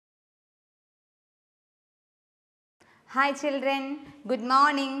Hi children, good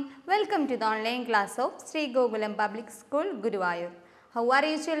morning. Welcome to the online class of Sri Gokulam Public School, Guruvayur. How are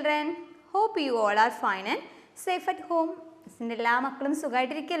you children? Hope you all are fine and safe at home.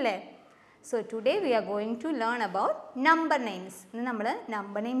 So today we are going to learn about number names.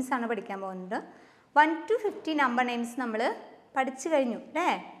 Number names ആണ് പഠിക്കാൻ പോകുന്നത്. 1 to 50 number names നമ്മൾ പഠിച്ചു കഴിഞ്ഞു അല്ലേ?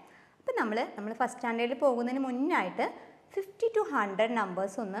 അപ്പോൾ നമ്മൾ first സ്റ്റാൻഡേർഡിൽ പോകുന്നതിന് മുന്നായിട്ട് 50 to 100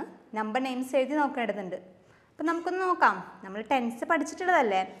 നമ്പേഴ്സ് ഒന്ന് നമ്പർ നെയിംസ് എഴുതി നോക്കേണ്ടതുണ്ട്. അപ്പോൾ നമുക്കൊന്ന് നോക്കാം. നമ്മൾ ടെൻസ്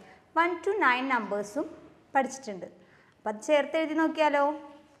പഠിച്ചിട്ടുള്ളതല്ലേ? 1 to 9 നമ്പേഴ്സും പഠിച്ചിട്ടുണ്ട്. അപ്പോൾ അത് ചേർത്ത് എഴുതി നോക്കിയാലോ?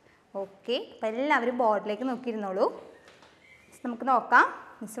 ഓക്കെ, അപ്പോൾ എല്ലാവരും ബോർഡിലേക്ക് നോക്കിയിരുന്നോളൂ. നമുക്ക് നോക്കാം.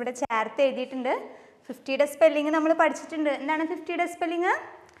 മിസ് ഇവിടെ ചേർത്ത് എഴുതിയിട്ടുണ്ട്. 50യുടെ സ്പെല്ലിങ് നമ്മൾ പഠിച്ചിട്ടുണ്ട്. എന്താണ് 50യുടെ സ്പെല്ലിങ്?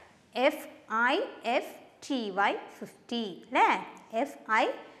 FIFTY 50 അല്ലേ?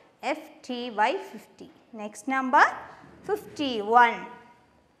 FIFTY 50. Next number 51.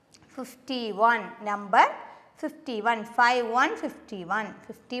 Number 51.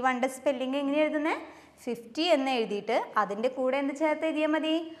 51യുടെ spelling എങ്ങനെ എഴുതുന്നത്? 50 എന്ന് എഴുതിയിട്ട് അതിൻ്റെ കൂടെ എന്ത് ചേർത്ത് എഴുതിയാൽ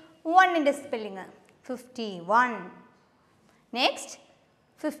മതി? 1ൻ്റെ സ്പെല്ലിങ് 51. നെക്സ്റ്റ്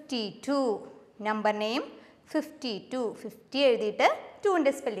 52. Number name 52. 50 എഴുതിയിട്ട്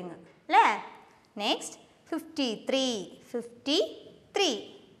 2ൻ്റെ സ്പെല്ലിങ് അല്ലേ? നെക്സ്റ്റ് 53.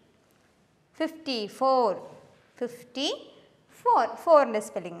 54. 4ൻ്റെ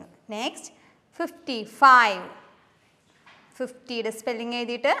സ്പെല്ലിങ്. നെക്സ്റ്റ് 55. 50യുടെ സ്പെല്ലിങ്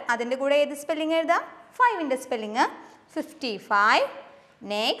എഴുതിയിട്ട് അതിൻ്റെ കൂടെ ഏത് സ്പെല്ലിങ് എഴുതാം? 5ൻ്റെ സ്പെല്ലിങ് 55.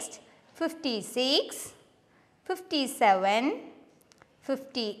 നെക്സ്റ്റ് 56. 57.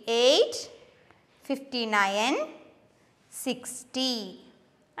 58. 59. 60.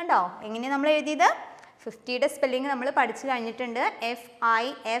 ഉണ്ടോ എങ്ങനെയാണ് നമ്മൾ എഴുതിയത്? 50യുടെ സ്പെല്ലിങ് നമ്മൾ പഠിച്ചു കഴിഞ്ഞിട്ടുണ്ട്.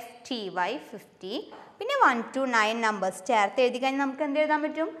 FIFTY 50. പിന്നെ 1 to 9 നമ്പേഴ്സ് ചേർത്ത് എഴുതി കഴിഞ്ഞാൽ നമുക്ക് എന്ത് എഴുതാൻ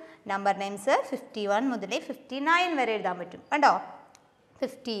പറ്റും? നമ്പർ നെയിംസ് 51 മുതൽ 59 വരെ എഴുതാൻ പറ്റും. കണ്ടോ?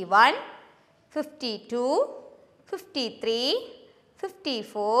 51, 52, 53,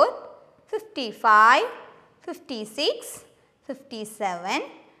 54, 55, 56, 57,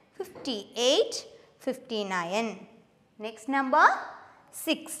 58, 59. Next number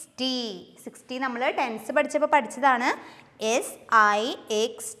 60. 60 നമ്മൾ ടെൻസ് പഠിച്ചപ്പോൾ പഠിച്ചതാണ്.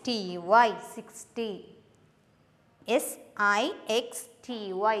 SIXTY 60. SIXTY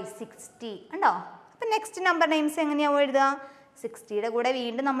 60 ഉണ്ടോ? അപ്പം നെക്സ്റ്റ് നമ്പർ നെയിംസ് എങ്ങനെയാവും എഴുതുക? 60യുടെ കൂടെ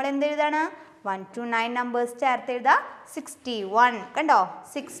വീണ്ടും നമ്മൾ എന്ത് എഴുതാണ്? 1 to 9 നമ്പേഴ്സ് ചേർത്ത് എഴുതുക. 61 കണ്ടോ?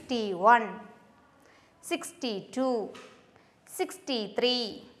 61, 62, 63,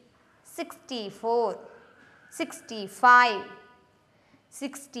 64, 65,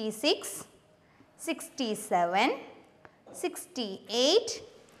 66, 67, 68,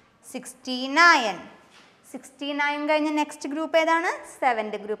 69. 69 കഴിഞ്ഞ നെക്സ്റ്റ് ഗ്രൂപ്പ് ഏതാണ്?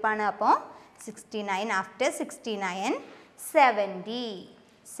 7th ഗ്രൂപ്പാണ്. അപ്പോൾ 69 ആഫ്റ്റർ 69 70.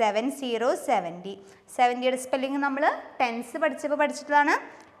 70യുടെ സ്പെല്ലിങ് നമ്മൾ ടെൻസ് പഠിച്ചപ്പോൾ പഠിച്ചിട്ടുള്ളതാണ്.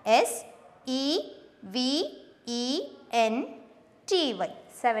 SEVENTY.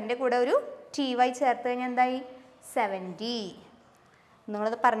 7ൻ്റെ കൂടെ ഒരു TY ചേർത്ത് കഴിഞ്ഞാൽ എന്തായി? 70.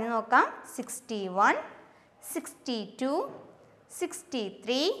 നിങ്ങളത് പറഞ്ഞു നോക്കാം. 61, 62,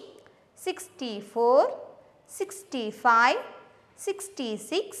 63, 64, 65,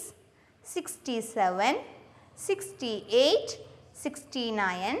 66, 67, 68,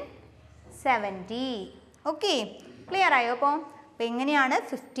 69, 70. ഓക്കെ, ക്ലിയർ ആയോ? അപ്പോൾ എങ്ങനെയാണ്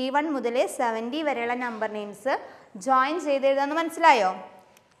 51 മുതൽ 70 വരെയുള്ള നമ്പർ നെയിംസ് ജോയിൻ ചെയ്ത് എഴുതാമെന്ന് മനസ്സിലായോ?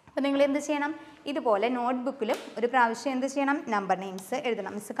 അപ്പോൾ നിങ്ങൾ എന്ത് ചെയ്യണം? ഇതുപോലെ നോട്ട്ബുക്കിലും ഒരു പ്രാവശ്യം എന്ത് ചെയ്യണം? നമ്പർ നെയിംസ്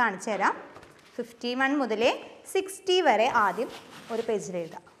എഴുതണം. മിസ് കാണിച്ചു തരാം. 51 മുതൽ 60 വരെ ആദ്യം ഒരു പേജിൽ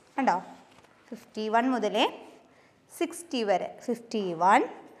എഴുതാം. കണ്ടോ? 51 മുതൽ 60 വരെ. 51,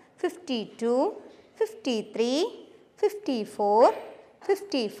 52, 53, 54,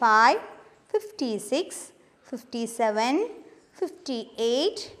 55, 56, 57,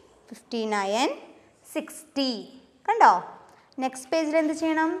 58, 59, 60. കണ്ടോ? നെക്സ്റ്റ് പേജിൽ എന്ത്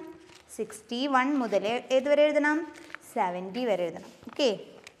ചെയ്യണം? 61 മുതൽ ഏതുവരെ എഴുതണം? 70 വരെ എഴുതണം. ഓക്കെ,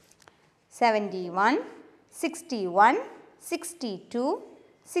 71, 61, 62,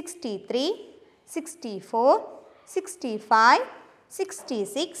 63, 64, 65,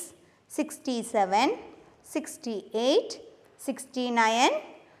 66, 67, 68, 69,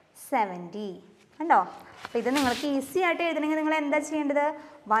 70. കണ്ടോ? അപ്പോൾ ഇത് നിങ്ങൾക്ക് ഈസി ആയിട്ട് എഴുതണമെങ്കിൽ നിങ്ങൾ എന്താ ചെയ്യേണ്ടത്?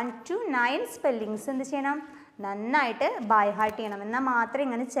 1 to 9 സ്പെല്ലിങ്സ് എന്ത് ചെയ്യണം? നന്നായിട്ട് ബൈ ഹാർട്ട് ചെയ്യണം. എന്നാൽ മാത്രമേ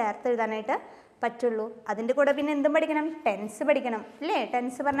ഇങ്ങനെ ചേർത്ത് എഴുതാനായിട്ട് പറ്റുള്ളൂ. അതിൻ്റെ കൂടെ പിന്നെ എന്തും പഠിക്കണം? ടെൻസ് പഠിക്കണം അല്ലേ?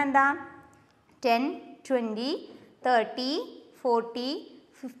 ടെൻസ് പറഞ്ഞാൽ എന്താ? 10, 20, 30, 40,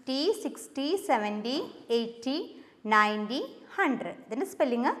 50, 60, 70, 80, 90, 100. ഇതിൻ്റെ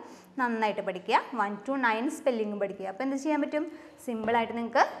സ്പെല്ലിങ് നന്നായിട്ട് പഠിക്കുക. 1 to 9 സ്പെല്ലിങ് പഠിക്കുക. അപ്പോൾ എന്ത് ചെയ്യാൻ പറ്റും? സിമ്പിളായിട്ട്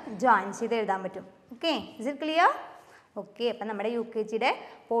നിങ്ങൾക്ക് ജോയിൻ ചെയ്ത് എഴുതാൻ പറ്റും. Okay, is it clear? Okay, അപ്പം നമ്മുടെ UKGയുടെ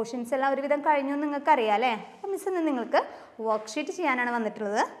പോർഷൻസ് എല്ലാം ഒരുവിധം കഴിഞ്ഞു എന്ന് നിങ്ങൾക്ക് അറിയാം അല്ലേ? അപ്പം മിസ് ഇന്ന് നിങ്ങൾക്ക് വർക്ക്ഷീറ്റ് ചെയ്യാനാണ്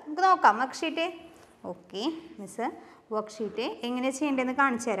വന്നിട്ടുള്ളത്. നമുക്ക് നോക്കാം വർക്ക്ഷീറ്റ്. ഓക്കെ, മിസ് വർക്ക്ഷീറ്റ് എങ്ങനെയാണ് ചെയ്യേണ്ടതെന്ന്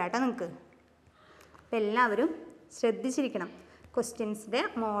കാണിച്ചു തരാം കേട്ടോ നിങ്ങൾക്ക്. അപ്പം എല്ലാവരും ശ്രദ്ധിച്ചിരിക്കണം. ക്വസ്റ്റ്യൻസിൻ്റെ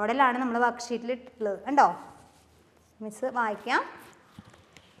മോഡലാണ് നമ്മൾ വർക്ക്ഷീറ്റിൽ ഇട്ടിട്ടുള്ളത്. കണ്ടോ? മിസ് വായിക്കാം.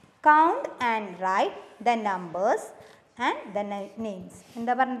 Count and write the numbers and the names.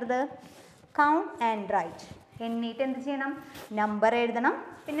 എന്താ പറഞ്ഞത്? Count and right. എന്നിട്ട് എന്ത് ചെയ്യണം? നമ്പർ എഴുതണം.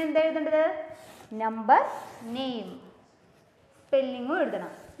 പിന്നെ എന്താ എഴുതേണ്ടത്? നമ്പർ, നെയിം, സ്പെല്ലിങ്ങും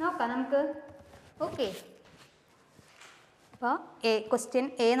എഴുതണം. നോക്കാം നമുക്ക്. ഓക്കെ, അപ്പോൾ ക്വസ്റ്റ്യൻ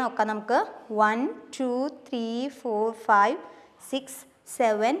എ നോക്കാം നമുക്ക്. 1 2 3 4 5 6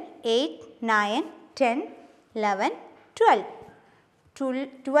 7 8 9 10 11 12.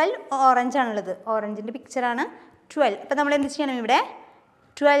 12 ഓറഞ്ച് ആണുള്ളത്. ഓറഞ്ചിൻ്റെ പിക്ചറാണ് 12. അപ്പോൾ നമ്മൾ എന്ത് ചെയ്യണം? ഇവിടെ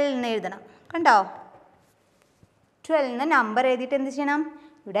 12 എന്ന് എഴുതണം. കണ്ടോ? 12 നമ്പർ എഴുതിയിട്ട് എന്ത് ചെയ്യണം?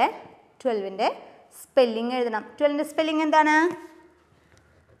 ഇവിടെ 12ൻ്റെ സ്പെല്ലിംഗ് എഴുതണം. 12ൻ്റെ സ്പെല്ലിംഗ് എന്താണ്?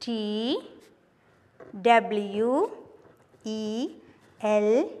 TWELVE.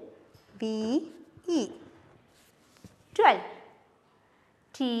 12.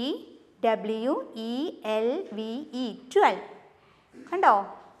 TWELVE 12. കണ്ടോ?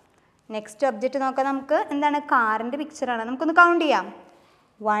 നെക്സ്റ്റ് ഒബ്ജക്റ്റ് നോക്കാം നമുക്ക്. എന്താണ്? കാറിൻ്റെ പിക്ചറാണ്. നമുക്കൊന്ന് കൗണ്ട് ചെയ്യാം.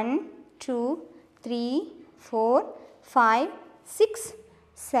 1 2 3 4 5 6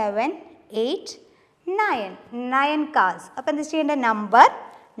 7 8 9. 9 cars. അപ്പോൾ എന്ത് ചെയ്യേണ്ടത്? നമ്പർ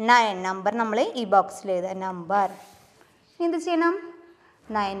 9. നമ്പർ നമ്മൾ ഈ ബോക്സിൽ എഴുതുക. നമ്പർ. എന്ത് ചെയ്യണം?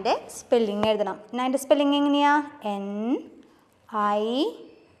 9ൻ്റെ സ്പെല്ലിംഗ് എഴുതണം. 9ൻ്റെ സ്പെല്ലിംഗ് എങ്ങനെയാ? NINE.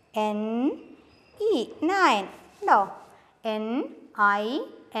 9. ഉണ്ടോ? NINE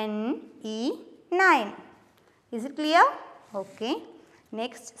 9. Is it clear? Okay.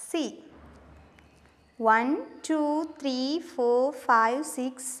 Next C. 1 2 3 4 5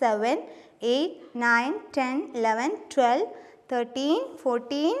 6 7 8 9 10 11 12 13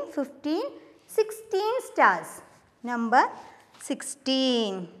 14 15 16 stars. Number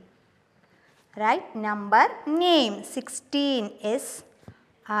 16. Right? Number, name 16.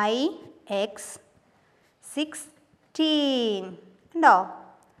 SIX 16. No?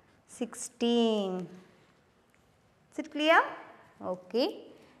 16. Is it clear? Okay.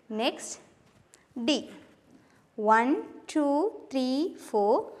 Next D. 1 2 3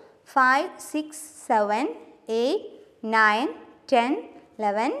 4 5 6 7 8 9 10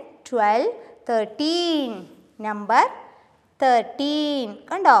 11 12 13. Number 13.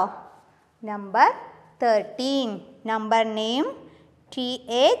 കണ്ടോ? Number 13. Number name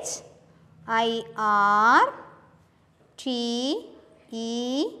THIRTEEN.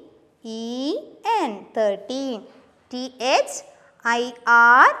 13.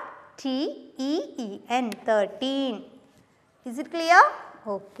 THIRTEEN. 13. Is it clear?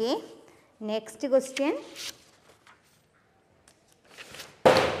 Okay. Next question.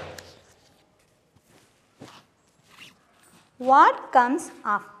 What comes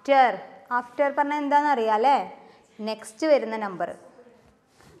after? After പറഞ്ഞാൽ എന്താണെന്ന് അറിയാം അല്ലേ? Next വരുന്ന number.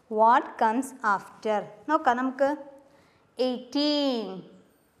 What comes after? നോക്കാം നമുക്ക്. 18.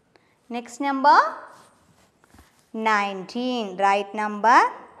 Next number 19. Right number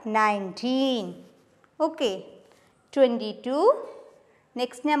 19. Okay. 22.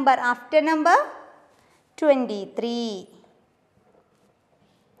 Next number after number 23.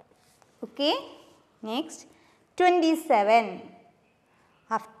 Okay. Next 27.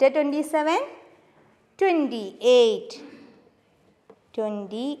 After 27, 28.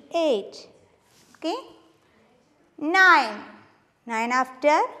 28. Okay. 9. 9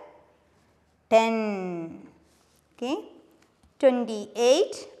 after 10. Okay.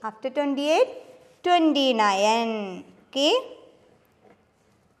 28. After 28, 29. Okay.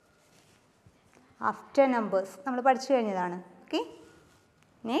 After numbers. നമ്മൾ പഠിച്ചു കഴിഞ്ഞതാണ്. Okay.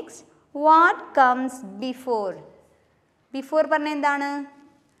 Next. What comes before? Before പറഞ്ഞാൽ എന്താണ്?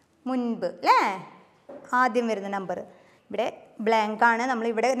 മുൻപ് അല്ലേ? ആദ്യം വരുന്ന നമ്പർ. ഇവിടെ ബ്ലാങ്ക് ആണ്.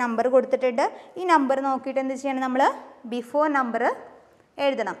 നമ്മളിവിടെ നമ്പർ കൊടുത്തിട്ടുണ്ട്. ഈ നമ്പർ നോക്കിയിട്ട് എന്ത് ചെയ്യണം? നമ്മൾ ബിഫോർ നമ്പർ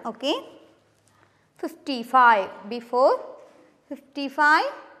എഴുതണം. Okay. 55. Before 55.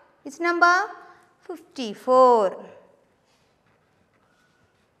 It's number 54.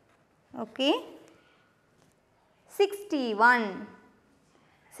 Okay. 61.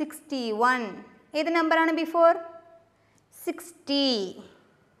 61. ഏത് നമ്പറാണ് ബിഫോർ? 60.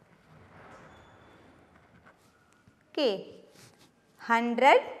 Okay.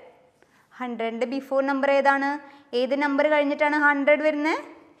 100. 100ൻ്റെ ബിഫോർ നമ്പർ ഏതാണ്? ഏത് നമ്പർ കഴിഞ്ഞിട്ടാണ് 100 വരുന്നത്?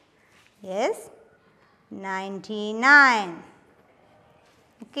 Yes, 99.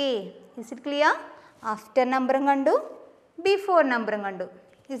 Okay, is it clear? After നമ്പറും കണ്ടു, ബിഫോർ നമ്പറും കണ്ടു.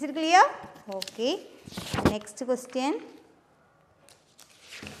 Is it clear? Okay, next question.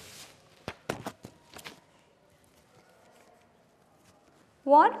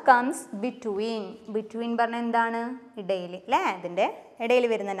 What comes between? Between പറഞ്ഞാൽ എന്താണ്? ഇടയിൽ അല്ലേ? അതിൻ്റെ ഇടയിൽ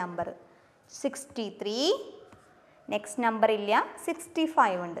വരുന്ന നമ്പർ 63. നെക്സ്റ്റ് നമ്പർ ഇല്ല,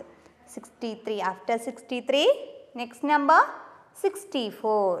 65 ഉണ്ട്. 63. After 63 next number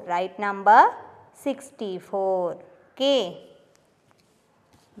 64. Right number 64. Okay,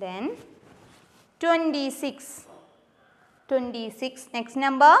 then 26. 26 next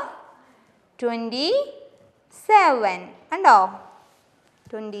number 27. ഉണ്ടോ?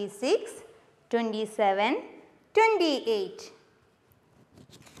 26, 27, 28.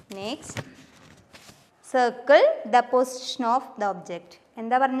 Next, circle the position of the object.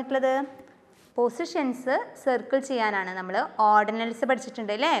 എന്താ പറഞ്ഞിട്ടുള്ളത്? പൊസിഷൻസ് സർക്കിൾ ചെയ്യാനാണ്. നമ്മൾ ഓർഡിനൽസ്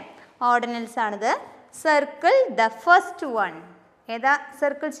പഠിച്ചിട്ടുണ്ട് അല്ലേ? ഓർഡിനൽസ് ആണിത്. Circle the first one. ഏതാ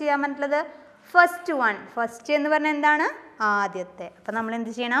സർക്കിൾ ചെയ്യാൻ പറഞ്ഞിട്ടുള്ളത്? First one. ഫസ്റ്റ് എന്ന് പറഞ്ഞാൽ എന്താണ്? ആദ്യത്തെ. അപ്പം നമ്മൾ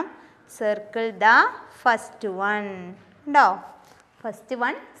എന്ത് ചെയ്യണം? Circle the first one. ഉണ്ടോ? ഫസ്റ്റ്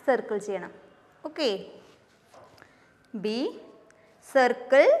വൺ സർക്കിൾ ചെയ്യണം. Okay. B,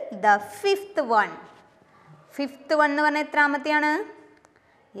 circle the fifth one. Fifth one എന്ന് പറഞ്ഞാൽ എത്രാമത്തെയാണ്?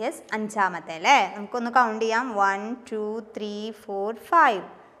 യെസ്, അഞ്ചാമത്തെ അല്ലേ? നമുക്കൊന്ന് കൗണ്ട് ചെയ്യാം. 1, 2, 3, 4, 5.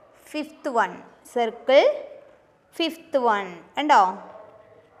 Fifth one. Circle fifth one. ഉണ്ടോ?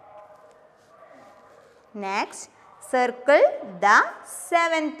 Next, circle the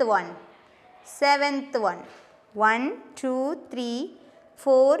seventh one. Seventh one. 1, 2, 3,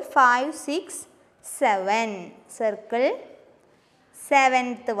 4, 5, 6, 7. Circle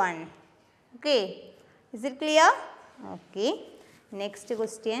seventh one. Okay. Is it clear? Okay. Next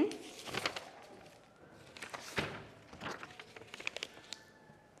question.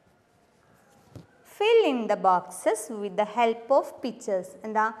 Fill in the boxes with the help of pictures.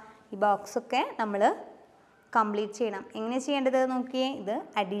 എന്താ ഈ box ഒക്കെ നമ്മൾ complete ചെയ്യണം. എങ്ങനെ ചെയ്യേണ്ടത് നോക്കിയേ. ഇത്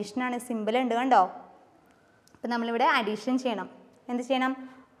അഡീഷൻ ആണ്. സിമ്പിൾ ഉണ്ട് കണ്ടോ? അപ്പോൾ നമ്മളിവിടെ അഡീഷൻ ചെയ്യണം. എന്ത് ചെയ്യണം?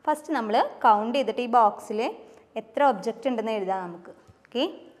 ഫസ്റ്റ് നമ്മൾ കൗണ്ട് ചെയ്തിട്ട് ഈ ബോക്സിൽ എത്ര ഒബ്ജക്റ്റ് ഉണ്ടെന്ന് എഴുതാം നമുക്ക്. ഓക്കെ,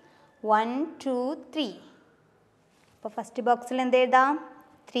 1, 2, 3. അപ്പോൾ ഫസ്റ്റ് ബോക്സിൽ എന്ത് എഴുതാം?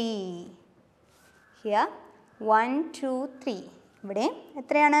 3. ഹിയർ 1, 2, 3. ഇവിടെ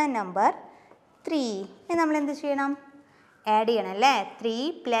എത്രയാണ്? നമ്പർ 3. ഇനി നമ്മൾ എന്ത് ചെയ്യണം? ആഡ് ചെയ്യണം അല്ലേ? 3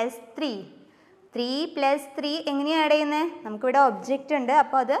 + 3. 3 + 3 എങ്ങനെയാണ് ആഡ് ചെയ്യുന്നത്? നമുക്കിവിടെ ഒബ്ജക്റ്റ് ഉണ്ട്,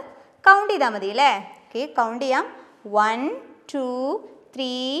 അപ്പോൾ അത് കൗണ്ട് ചെയ്താൽ മതി അല്ലേ? ഓക്കെ, കൗണ്ട് ചെയ്യാം. 1, 2,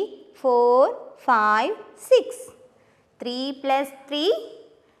 3, 4, 5, 6. 3 + 3,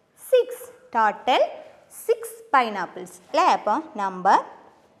 6. ടോട്ടൽ 6 പൈനാപ്പിൾസ് അല്ലേ? അപ്പോൾ നമ്പർ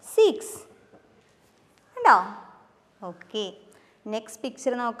 6 ഉണ്ടോ? ഓക്കെ, നെക്സ്റ്റ്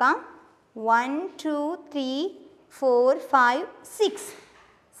പിക്ചർ നോക്കാം. 1, 2, 3, 4, 5, 6.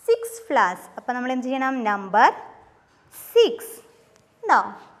 6 ഫ്ലവേഴ്സ്. അപ്പോൾ നമ്മൾ എന്ത് ചെയ്യണം? നമ്പർ 6 ഉണ്ടോ?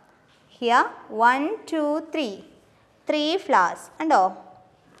 ഹിയർ 1, 2, 3. 3 ഫ്ലവേഴ്സ് ഉണ്ടോ?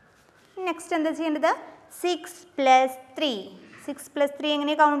 നെക്സ്റ്റ് എന്താ ചെയ്യേണ്ടത്? 6 + 3. 6 + 3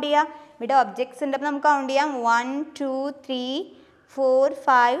 എങ്ങനെ കൗണ്ട് ചെയ്യുക? ഇവിടെ ഒബ്ജക്ട്സ് ഉണ്ട്, അപ്പോൾ നമുക്ക് കൗണ്ട് ചെയ്യാം. 1, 2, 3, 4,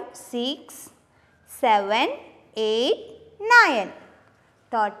 5, 6, 7, 8, 9.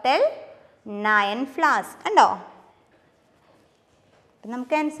 ടോട്ടൽ 9 ഫ്ലവേഴ്സ് ഉണ്ടോ? അപ്പം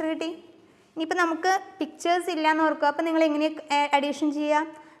നമുക്ക് ആൻസർ കിട്ടി. ഇനിയിപ്പോൾ നമുക്ക് പിക്ചേഴ്സ് ഇല്ലയെന്ന് ഓർക്കുക. അപ്പോൾ നിങ്ങൾ എങ്ങനെ അഡീഷൻ ചെയ്യുക?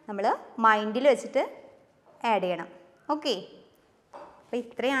 നമ്മൾ മൈൻഡിൽ വെച്ചിട്ട് ആഡ് ചെയ്യണം. ഓക്കെ, അപ്പോൾ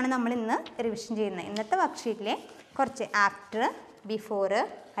ഇത്രയാണ് നമ്മൾ ഇന്ന് റിവിഷൻ ചെയ്യുന്നത്. ഇന്നത്തെ വർക്ക്ഷീറ്റിലെ കുറച്ച് ആഫ്റ്റർ, ബിഫോർ,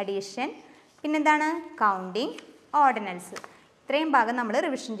 അഡീഷൻ, പിന്നെന്താണ് കൗണ്ടിങ്, ഓർഡിനൽസ്, ഇത്രയും ഭാഗം നമ്മൾ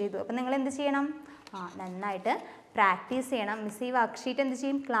റിവിഷൻ ചെയ്തു. അപ്പോൾ നിങ്ങൾ എന്ത് ചെയ്യണം? നന്നായിട്ട് പ്രാക്ടീസ് ചെയ്യണം. മിസ് ഈ വർക്ക്ഷീറ്റ് എന്ത്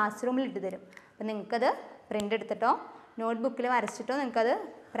ചെയ്യും? ക്ലാസ് റൂമിൽ ഇട്ട് തരും. അപ്പോൾ നിങ്ങൾക്കത് പ്രിൻ്റ് എടുത്തിട്ടോ നോട്ട്ബുക്കിൽ വരച്ചിട്ടോ നിങ്ങൾക്കത്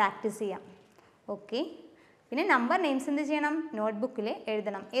പ്രാക്ടീസ് ചെയ്യാം. ഓക്കെ, പിന്നെ നമ്പർ നെയിംസ് എന്ത് ചെയ്യണം? നോട്ട്ബുക്കിൽ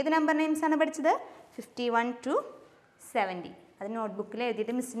എഴുതണം. ഏത് നമ്പർ നെയിംസാണ് പഠിച്ചത്? 51 to 70. അത് നോട്ട്ബുക്കിൽ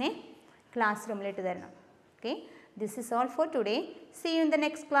എഴുതിയിട്ട് മിസ്സിനെ ക്ലാസ് റൂമിൽ ഇട്ട് തരണം. Okay, this is all for today. See you in the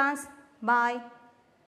next class. By.